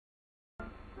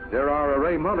There are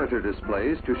array monitor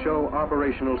displays to show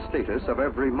operational status of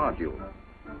every module.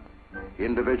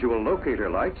 Individual locator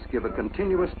lights give a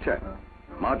continuous check.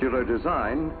 Modular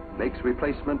design makes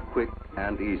replacement quick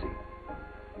and easy.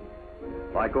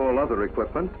 Like all other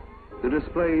equipment, the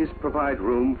displays provide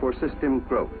room for system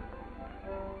growth.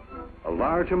 A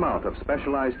large amount of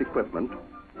specialized equipment,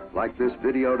 like this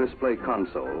video display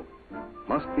console,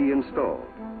 must be installed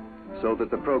so that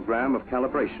the program of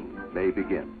calibration may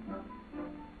begin.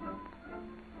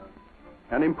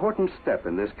 An important step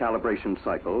in this calibration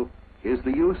cycle is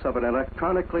the use of an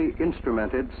electronically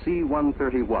instrumented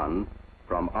C-131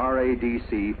 from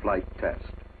RADC flight test.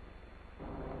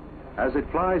 As it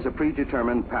flies a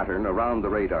predetermined pattern around the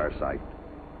radar site,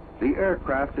 the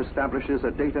aircraft establishes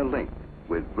a data link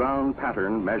with ground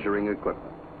pattern measuring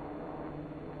equipment.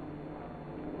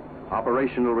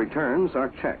 Operational returns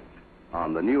are checked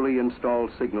on the newly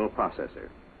installed signal processor.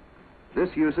 This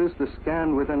uses the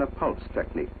scan within a pulse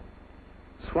technique,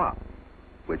 SWAP,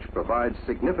 which provides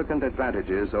significant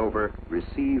advantages over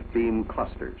receive beam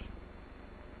clusters.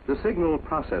 The signal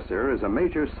processor is a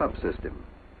major subsystem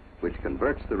which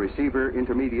converts the receiver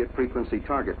intermediate frequency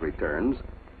target returns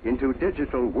into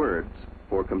digital words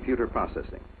for computer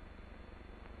processing.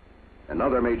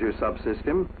 Another major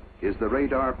subsystem is the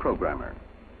radar programmer.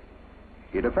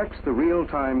 It affects the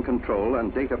real-time control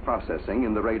and data processing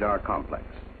in the radar complex.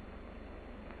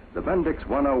 The Bendix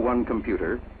 101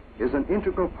 computer is an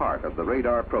integral part of the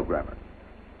radar programmer.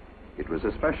 It was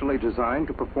especially designed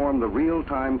to perform the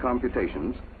real-time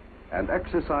computations and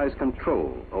exercise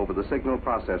control over the signal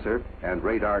processor and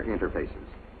radar interfaces.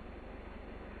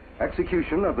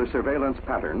 Execution of the surveillance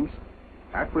patterns,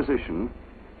 acquisition,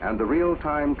 and the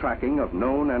real-time tracking of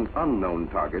known and unknown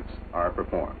targets are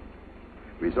performed.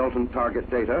 Resultant target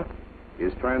data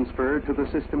is transferred to the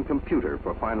system computer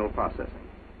for final processing.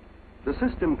 The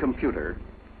system computer,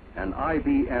 an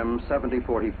IBM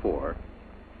 7044,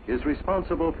 is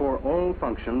responsible for all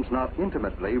functions not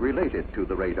intimately related to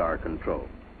the radar control.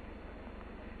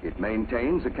 It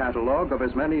maintains a catalog of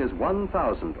as many as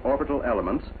 1,000 orbital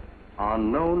elements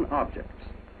on known objects,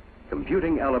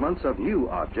 computing elements of new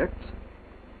objects,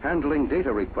 handling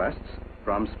data requests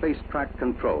from space track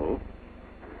control,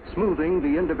 smoothing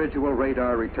the individual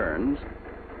radar returns,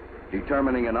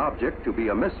 determining an object to be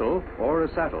a missile or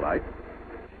a satellite,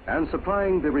 and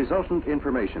supplying the resultant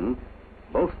information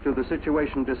both to the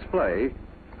situation display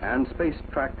and space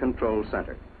track control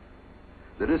center.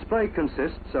 The display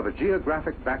consists of a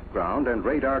geographic background and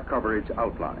radar coverage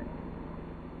outline.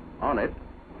 On it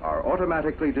are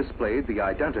automatically displayed the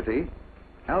identity,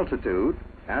 altitude,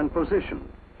 and position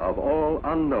of all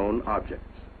unknown objects.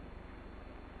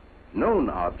 Known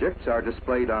objects are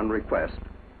displayed on request,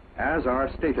 as are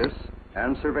status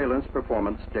and surveillance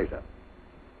performance data.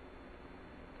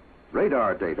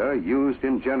 Radar data used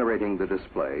in generating the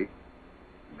display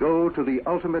go to the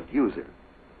ultimate user,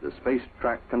 the Space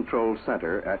Track Control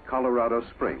Center at Colorado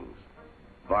Springs,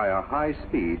 via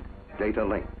high-speed data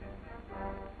link.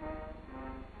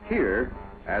 Here,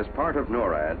 as part of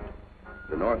NORAD,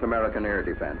 the North American Air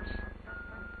Defense,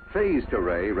 phased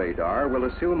array radar will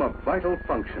assume a vital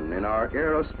function in our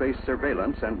aerospace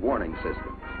surveillance and warning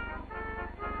systems.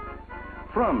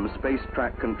 From Space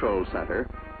Track Control Center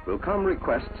will come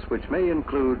requests which may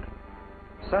include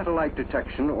satellite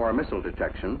detection or missile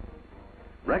detection,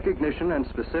 recognition and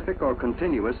specific or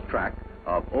continuous track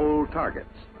of old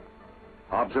targets,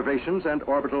 observations and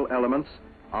orbital elements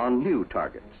on new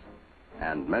targets,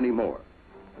 and many more.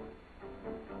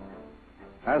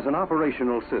 As an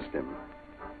operational system,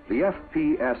 the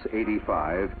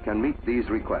FPS-85 can meet these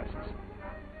requests,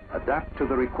 adapt to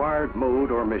the required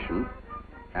mode or mission,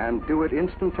 and do it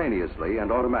instantaneously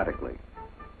and automatically.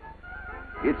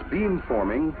 Its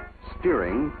beamforming,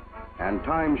 steering, and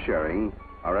time sharing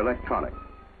are electronic,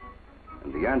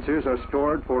 and the answers are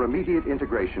stored for immediate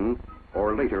integration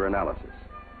or later analysis.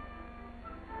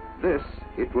 This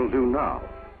it will do now.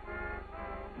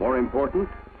 More important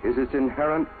is its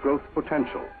inherent growth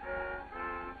potential.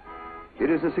 It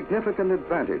is a significant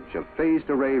advantage of phased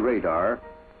array radar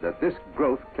that this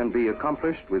growth can be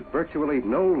accomplished with virtually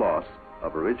no loss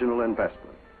of original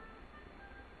investment.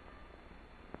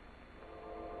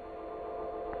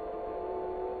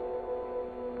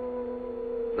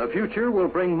 The future will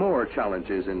bring more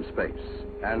challenges in space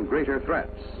and greater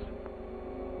threats.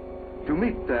 To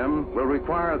meet them will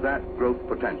require that growth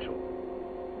potential.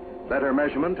 Better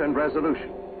measurement and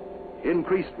resolution,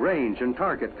 increased range and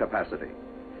target capacity,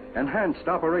 enhanced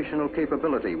operational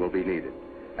capability will be needed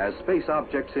as space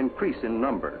objects increase in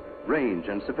number, range,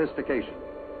 and sophistication.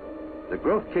 The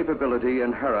growth capability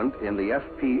inherent in the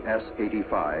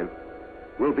FPS-85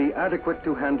 will be adequate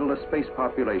to handle a space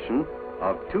population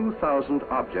of 2,000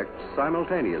 objects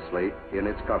simultaneously in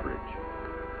its coverage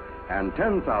and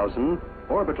 10,000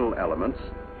 orbital elements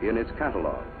in its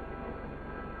catalog.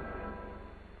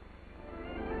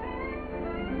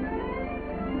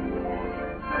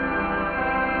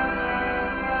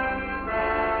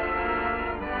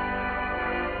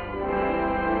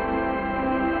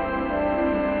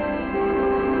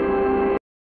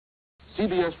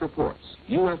 CBS reports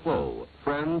UFO,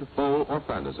 friend, foe, or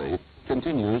fantasy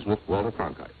continues with Walter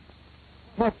Cronkite.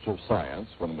 Much of science,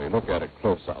 when we look at it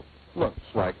close up, looks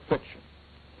like fiction.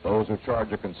 Those who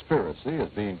charge a conspiracy as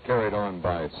being carried on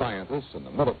by scientists and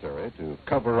the military to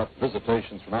cover up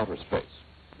visitations from outer space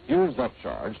use that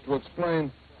charge to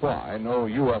explain why no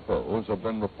UFOs have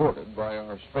been reported by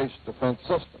our space defense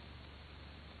system.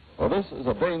 Well, this is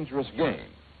a dangerous game,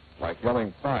 like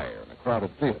yelling fire in a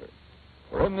crowded theater.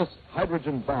 For in this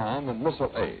hydrogen bomb and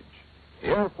missile age, the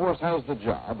Air Force has the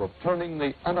job of turning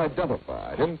the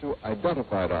unidentified into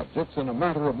identified objects in a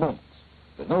matter of moments.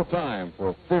 There's no time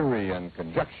for theory and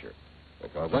conjecture,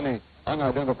 because any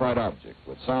unidentified object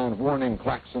would sound warning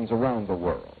klaxons around the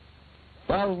world.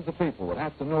 Thousands of people would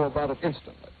have to know about it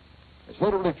instantly. It's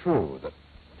literally true that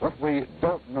what we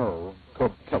don't know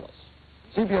could kill us.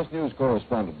 CBS News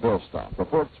correspondent Bill Stopp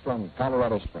reports from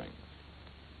Colorado Springs.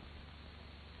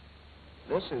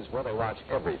 This is where they watch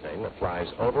everything that flies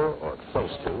over or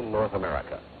close to North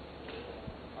America.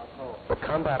 The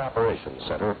Combat Operations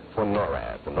Center for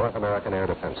NORAD, the North American Air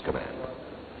Defense Command.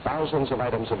 Thousands of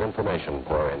items of information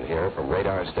pour in here from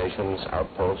radar stations,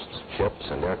 outposts, ships,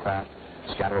 and aircraft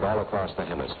scattered all across the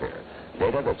hemisphere.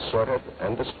 Data that's sorted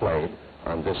and displayed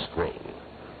on this screen.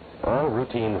 All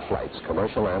routine flights,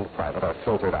 commercial and private, are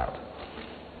filtered out.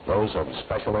 Those of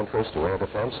special interest to air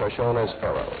defense are shown as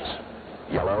arrows.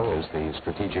 Yellow is the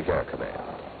Strategic Air Command.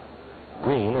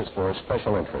 Green is for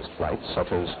special interest flights, such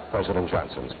as President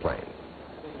Johnson's plane.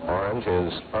 Orange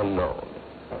is unknown.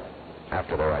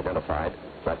 After they're identified,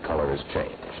 that color is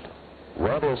changed.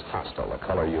 Red is hostile, a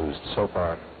color used so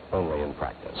far only in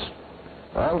practice.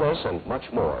 All this and much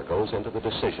more goes into the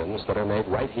decisions that are made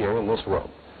right here in this room.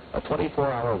 A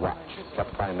 24-hour watch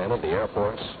kept by men of the Air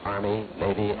Force, Army,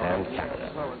 Navy, and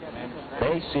Canada.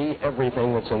 They see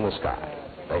everything that's in the sky.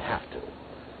 They have to.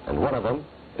 And one of them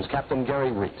is Captain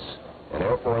Gary Reese, an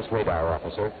Air Force radar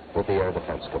officer with the Air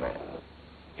Defense Command.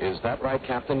 Is that right,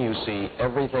 Captain? You see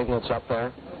everything that's up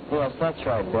there? Yes, that's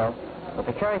right, Bill. With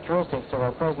the characteristics of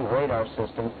our present radar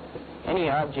system, any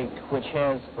object which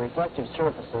has reflective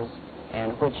surfaces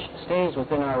and which stays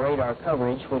within our radar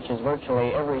coverage, which is virtually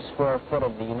every square foot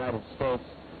of the United States,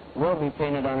 will be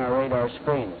painted on our radar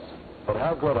screens. But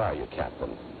how good are you,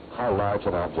 Captain? How large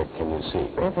an object can you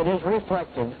see? If it is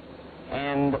reflective,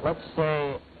 and let's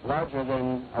say larger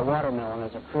than a watermelon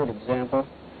as a crude example,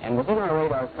 and within our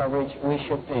radar coverage, we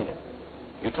should paint it.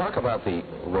 You talk about the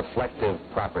reflective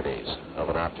properties of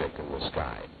an object in the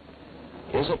sky.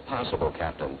 Is it possible,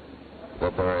 Captain,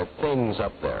 that there are things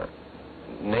up there,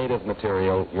 native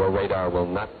material, your radar will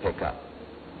not pick up?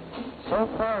 So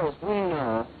far as we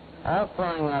know, all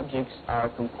flying objects are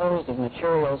composed of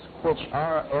materials which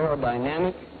are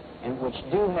aerodynamic and which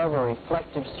do have a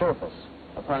reflective surface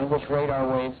upon which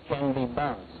radar waves can be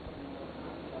bounced.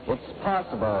 It's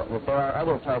possible that there are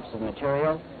other types of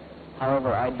material,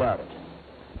 however, I doubt it.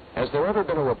 Has there ever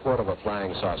been a report of a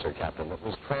flying saucer, Captain, that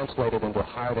was translated into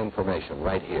hard information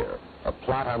right here, a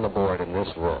plot on the board in this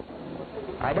room?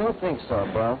 I don't think so,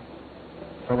 Bill,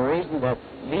 for the reason that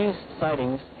these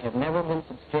sightings have never been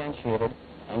substantiated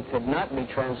and could not be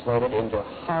translated into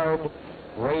hard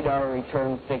radar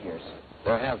return figures.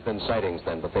 There have been sightings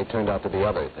then, but they turned out to be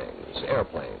other things,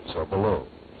 airplanes or balloons.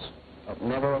 But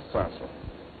never a saucer.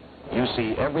 You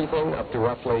see everything up to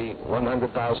roughly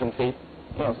 100,000 feet?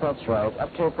 Yes, that's right,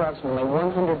 up to approximately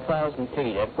 100,000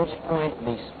 feet, at which point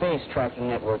the space tracking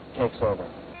network takes over.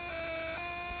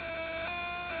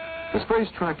 The Space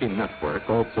Tracking Network,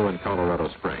 also in Colorado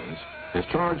Springs, is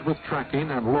charged with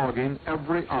tracking and logging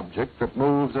every object that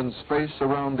moves in space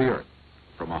around the Earth,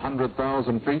 from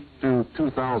 100,000 feet to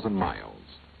 2,000 miles.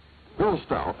 Bill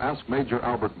Stout asked Major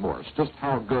Albert Morse just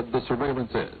how good the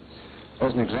surveillance is.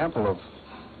 As an example of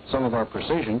some of our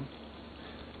precision,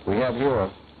 we have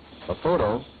here a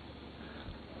photo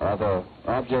of an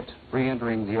object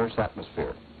re-entering the Earth's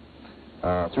atmosphere.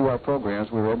 Through our programs,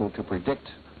 we were able to predict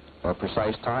a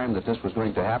precise time that this was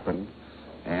going to happen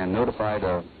and notified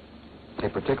a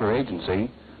particular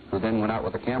agency who then went out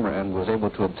with a camera and was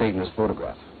able to obtain this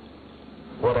photograph.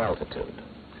 What altitude?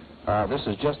 This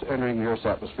is just entering the Earth's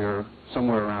atmosphere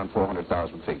somewhere around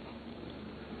 400,000 feet.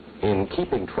 In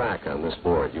keeping track on this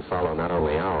board, you follow not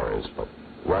only ours, but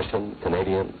Russian,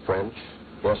 Canadian, French?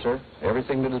 Yes, sir.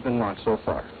 Everything that has been launched so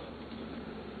far.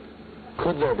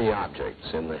 Could there be objects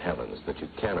in the heavens that you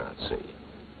cannot see?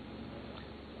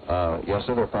 Yes,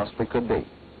 sir, there possibly could be.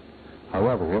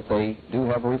 However, if they do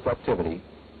have a reflectivity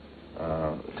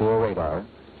to a radar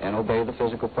and obey the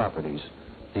physical properties,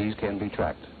 these can be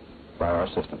tracked by our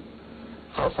system.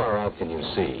 How far out can you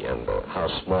see, and how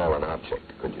small an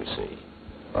object could you see?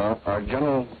 Our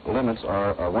general limits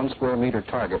are a 1 square meter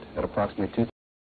target at approximately